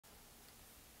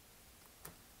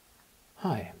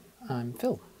Hi, I'm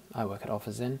Phil. I work at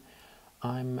OfferZen.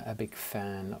 I'm a big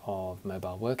fan of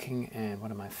mobile working, and one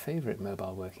of my favorite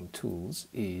mobile working tools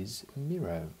is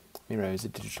Miro. Miro is a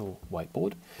digital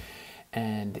whiteboard,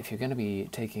 and if you're going to be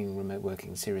taking remote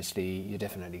working seriously, you're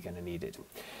definitely going to need it,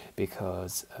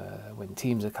 because when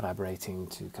teams are collaborating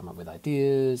to come up with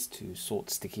ideas, to sort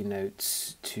sticky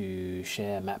notes, to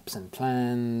share maps and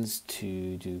plans,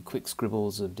 to do quick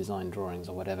scribbles of design drawings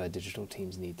or whatever, digital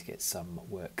teams need to get some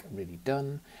work really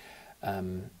done.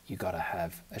 You got to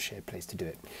have a shared place to do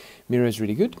it. Miro is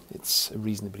really good. It's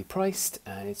reasonably priced,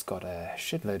 and it's got a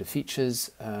shed load of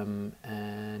features,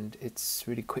 and it's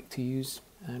really quick to use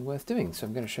and worth doing. So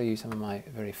I'm going to show you some of my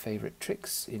very favorite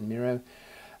tricks in Miro.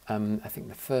 I think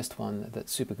the first one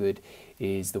that's super good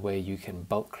is the way you can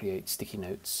bulk create sticky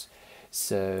notes.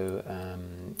 So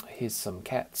here's some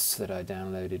cats that I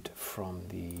downloaded from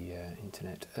the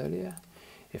internet earlier.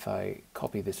 If I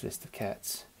copy this list of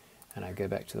cats and I go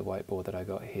back to the whiteboard that I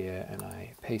got here and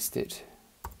I paste it,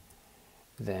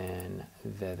 then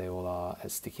there they all are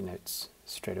as sticky notes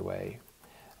straight away,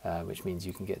 which means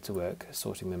you can get to work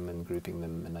sorting them and grouping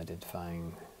them and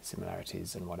identifying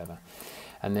similarities and whatever.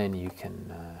 And then you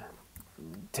can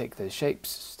take those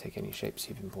shapes, take any shapes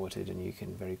you've imported, and you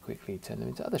can very quickly turn them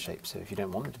into other shapes. So if you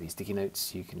don't want them to be sticky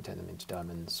notes, you can turn them into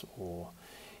diamonds, or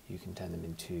you can turn them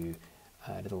into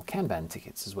little Kanban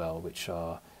tickets as well, which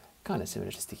are kind of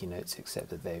similar to sticky notes, except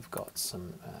that they've got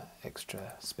some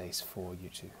extra space for you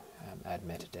to add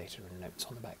metadata and notes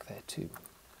on the back there too.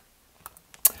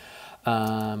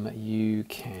 You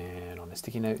can, on a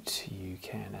sticky note, you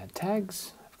can add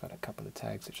tags. I've got a couple of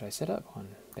tags which I set up, one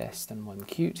best and one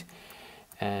cute,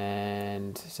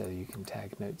 and so you can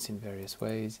tag notes in various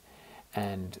ways,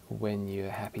 and when you're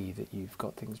happy that you've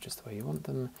got things just the way you want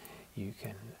them, you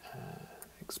can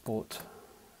export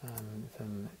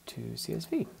them to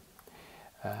CSV.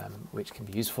 Which can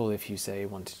be useful if you, say,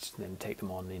 wanted to then take them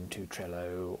on into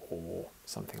Trello or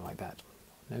something like that,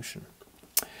 Notion.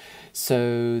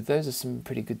 So those are some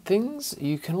pretty good things.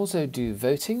 You can also do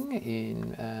voting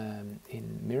in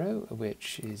Miro,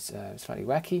 which is slightly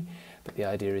wacky, but the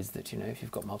idea is that, you know, if you've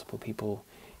got multiple people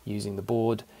using the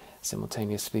board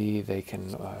simultaneously, they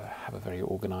can have a very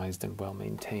organized and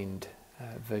well-maintained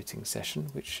voting session,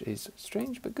 which is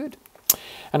strange but good.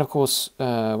 And of course,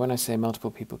 when I say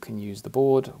multiple people can use the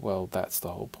board, well, that's the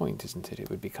whole point, isn't it? It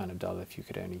would be kind of dull if you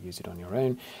could only use it on your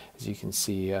own. As you can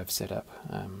see, I've set up,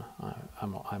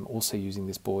 I'm also using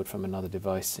this board from another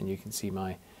device, and you can see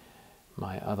my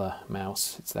other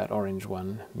mouse. It's that orange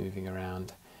one moving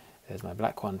around. There's my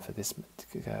black one for this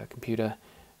computer,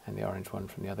 and the orange one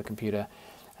from the other computer.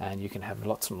 And you can have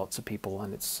lots and lots of people,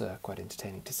 and it's quite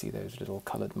entertaining to see those little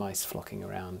coloured mice flocking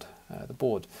around the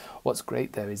board. What's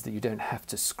great though is that you don't have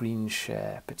to screen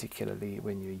share, particularly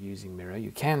when you're using Miro.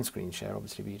 You can screen share,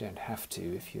 obviously, but you don't have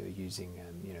to if you're using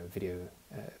you know,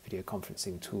 video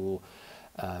conferencing tool.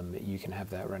 You can have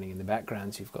that running in the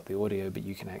background, so you've got the audio, but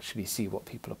you can actually see what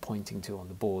people are pointing to on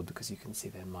the board because you can see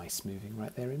their mice moving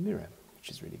right there in Miro,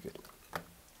 which is really good.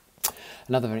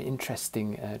 Another very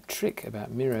interesting trick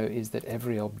about Miro is that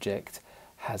every object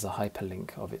has a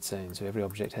hyperlink of its own. So every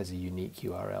object has a unique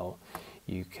URL.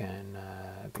 You can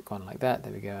pick one like that.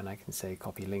 There we go, and I can say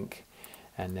copy link,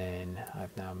 and then I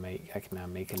can now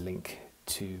make a link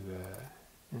to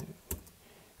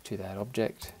that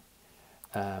object,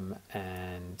 and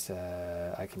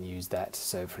I can use that.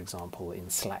 So, for example, in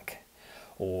Slack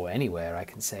or anywhere, I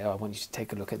can say, "Oh, I want you to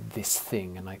take a look at this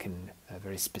thing," and I can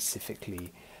very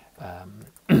specifically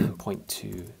point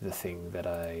to the thing that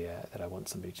I want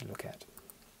somebody to look at.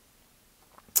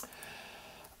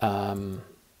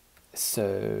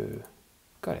 So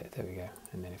got it, there we go.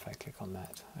 And then if I click on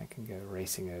that, I can go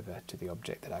racing over to the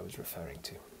object that I was referring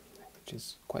to, which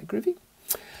is quite groovy.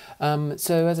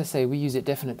 So as I say, we use it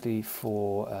definitely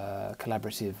for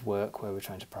collaborative work where we're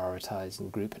trying to prioritize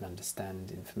and group and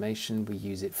understand information. We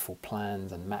use it for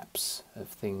plans and maps of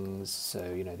things.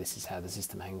 So, you know, this is how the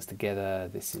system hangs together.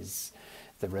 This is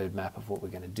the roadmap of what we're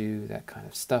going to do, that kind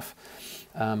of stuff.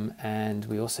 And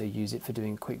we also use it for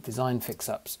doing quick design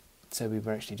fix-ups. So we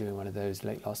were actually doing one of those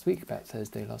late last week, about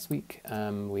Thursday last week.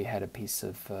 We had a piece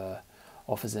of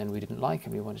OfferZen we didn't like,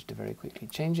 and we wanted to very quickly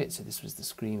change it. So this was the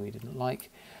screen we didn't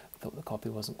like. Thought the copy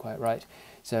wasn't quite right.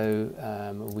 So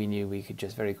we knew we could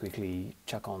just very quickly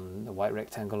chuck on a white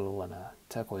rectangle and a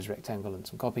turquoise rectangle and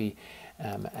some copy,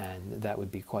 and that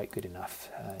would be quite good enough.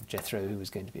 Jethro, who was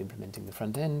going to be implementing the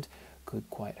front end, could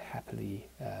quite happily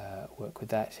work with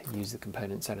that, use the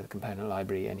components out of the component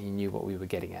library, and he knew what we were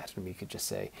getting at, and we could just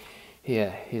say,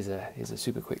 here's a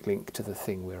super quick link to the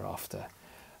thing we're after.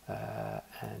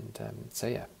 So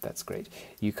yeah, that's great.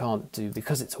 You can't do,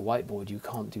 because it's a whiteboard, you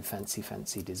can't do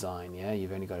fancy design. Yeah,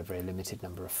 you've only got a very limited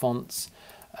number of fonts,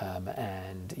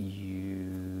 and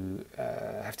you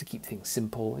have to keep things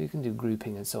simple. You can do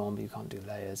grouping and so on, but you can't do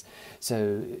layers.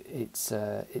 So it's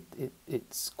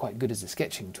quite good as a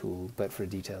sketching tool, but for a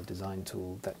detailed design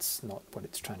tool, that's not what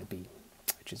it's trying to be,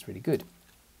 which is really good.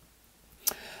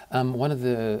 One of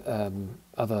the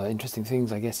other interesting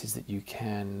things, I guess, is that you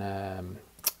can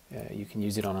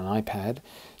use it on an iPad.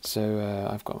 So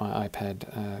I've got my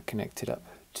iPad connected up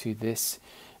to this.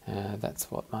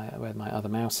 That's what where my other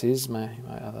mouse is. My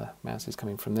other mouse is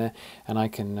coming from there, and I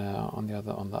can on the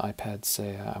iPad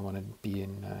say I want to be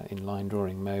in line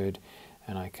drawing mode,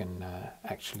 and I can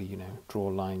actually draw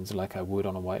lines like I would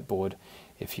on a whiteboard.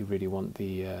 If you really want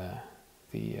the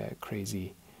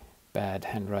crazy bad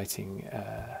handwriting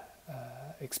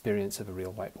experience of a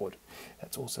real whiteboard,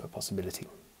 that's also a possibility.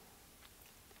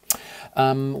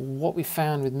 What we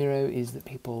found with Miro is that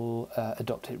people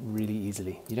adopt it really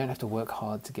easily. You don't have to work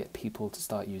hard to get people to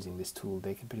start using this tool.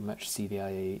 They can pretty much see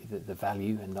the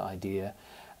value and the idea,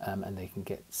 and they can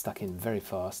get stuck in very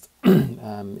fast.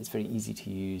 It's very easy to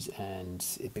use, and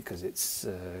because it's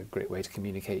a great way to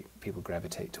communicate, people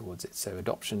gravitate towards it. So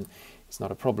adoption is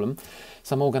not a problem.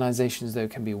 Some organizations, though,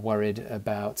 can be worried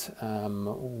about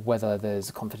whether there's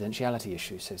a confidentiality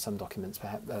issue. So some documents,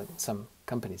 perhaps, some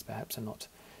companies perhaps are not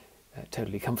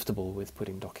totally comfortable with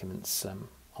putting documents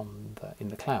in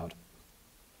the cloud.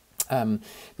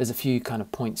 There's a few kind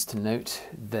of points to note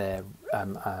there,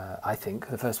 I think.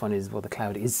 The first one is, well, the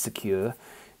cloud is secure.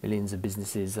 Millions of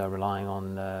businesses are relying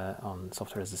on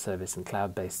software as a service and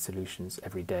cloud-based solutions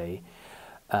every day.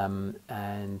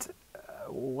 And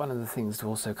one of the things to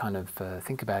also kind of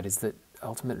think about is that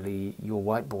ultimately your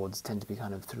whiteboards tend to be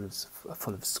kind of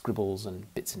full of scribbles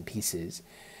and bits and pieces,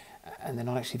 and they're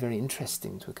not actually very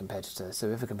interesting to a competitor. So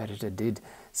if a competitor did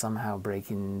somehow break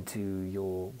into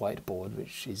your whiteboard,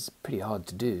 which is pretty hard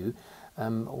to do,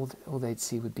 all they'd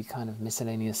see would be kind of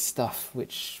miscellaneous stuff,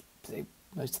 which they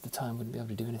most of the time wouldn't be able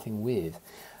to do anything with.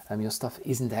 Your stuff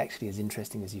isn't actually as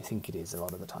interesting as you think it is a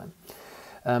lot of the time.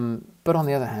 But on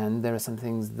the other hand, there are some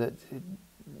things that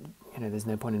there's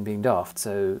no point in being daft.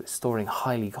 So storing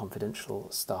highly confidential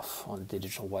stuff on a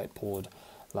digital whiteboard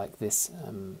like this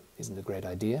isn't a great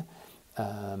idea.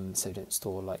 So don't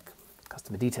store like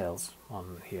customer details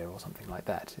on here or something like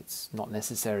that. It's not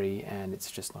necessary, and it's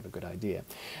just not a good idea.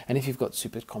 And if you've got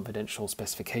super confidential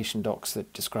specification docs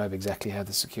that describe exactly how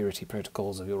the security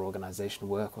protocols of your organization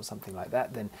work or something like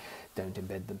that, then don't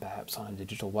embed them perhaps on a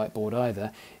digital whiteboard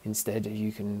either. Instead,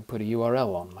 you can put a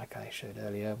URL on, like I showed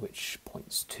earlier, which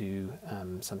points to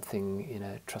something in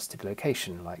a trusted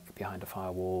location, like behind a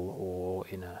firewall or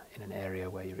in an area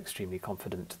where you're extremely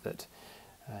confident that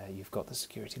you've got the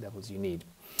security levels you need.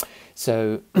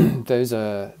 So those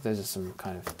are some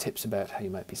kind of tips about how you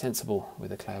might be sensible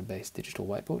with a cloud-based digital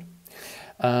whiteboard.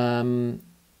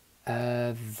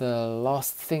 The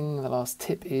last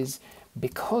tip is,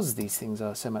 because these things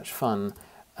are so much fun,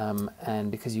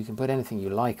 and because you can put anything you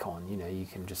like on, you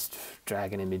can just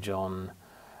drag an image on,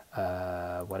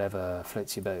 whatever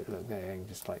floats your boat. Look, you can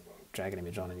just like drag an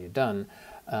image on and you're done.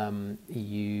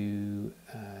 You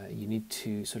need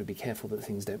to sort of be careful that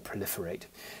things don't proliferate.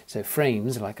 So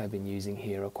frames, like I've been using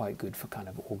here, are quite good for kind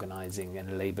of organizing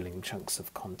and labeling chunks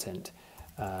of content,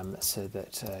 so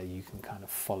that you can kind of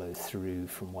follow through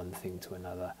from one thing to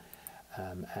another,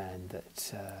 and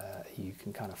that you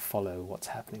can kind of follow what's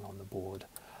happening on the board.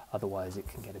 Otherwise it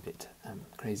can get a bit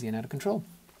crazy and out of control.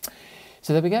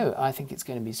 So there we go. I think it's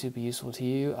going to be super useful to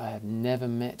you. I have never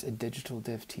met a digital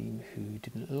dev team who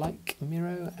didn't like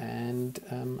Miro, and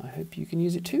I hope you can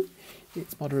use it too.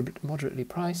 It's moderately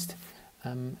priced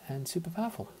and super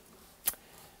powerful.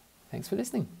 Thanks for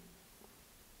listening.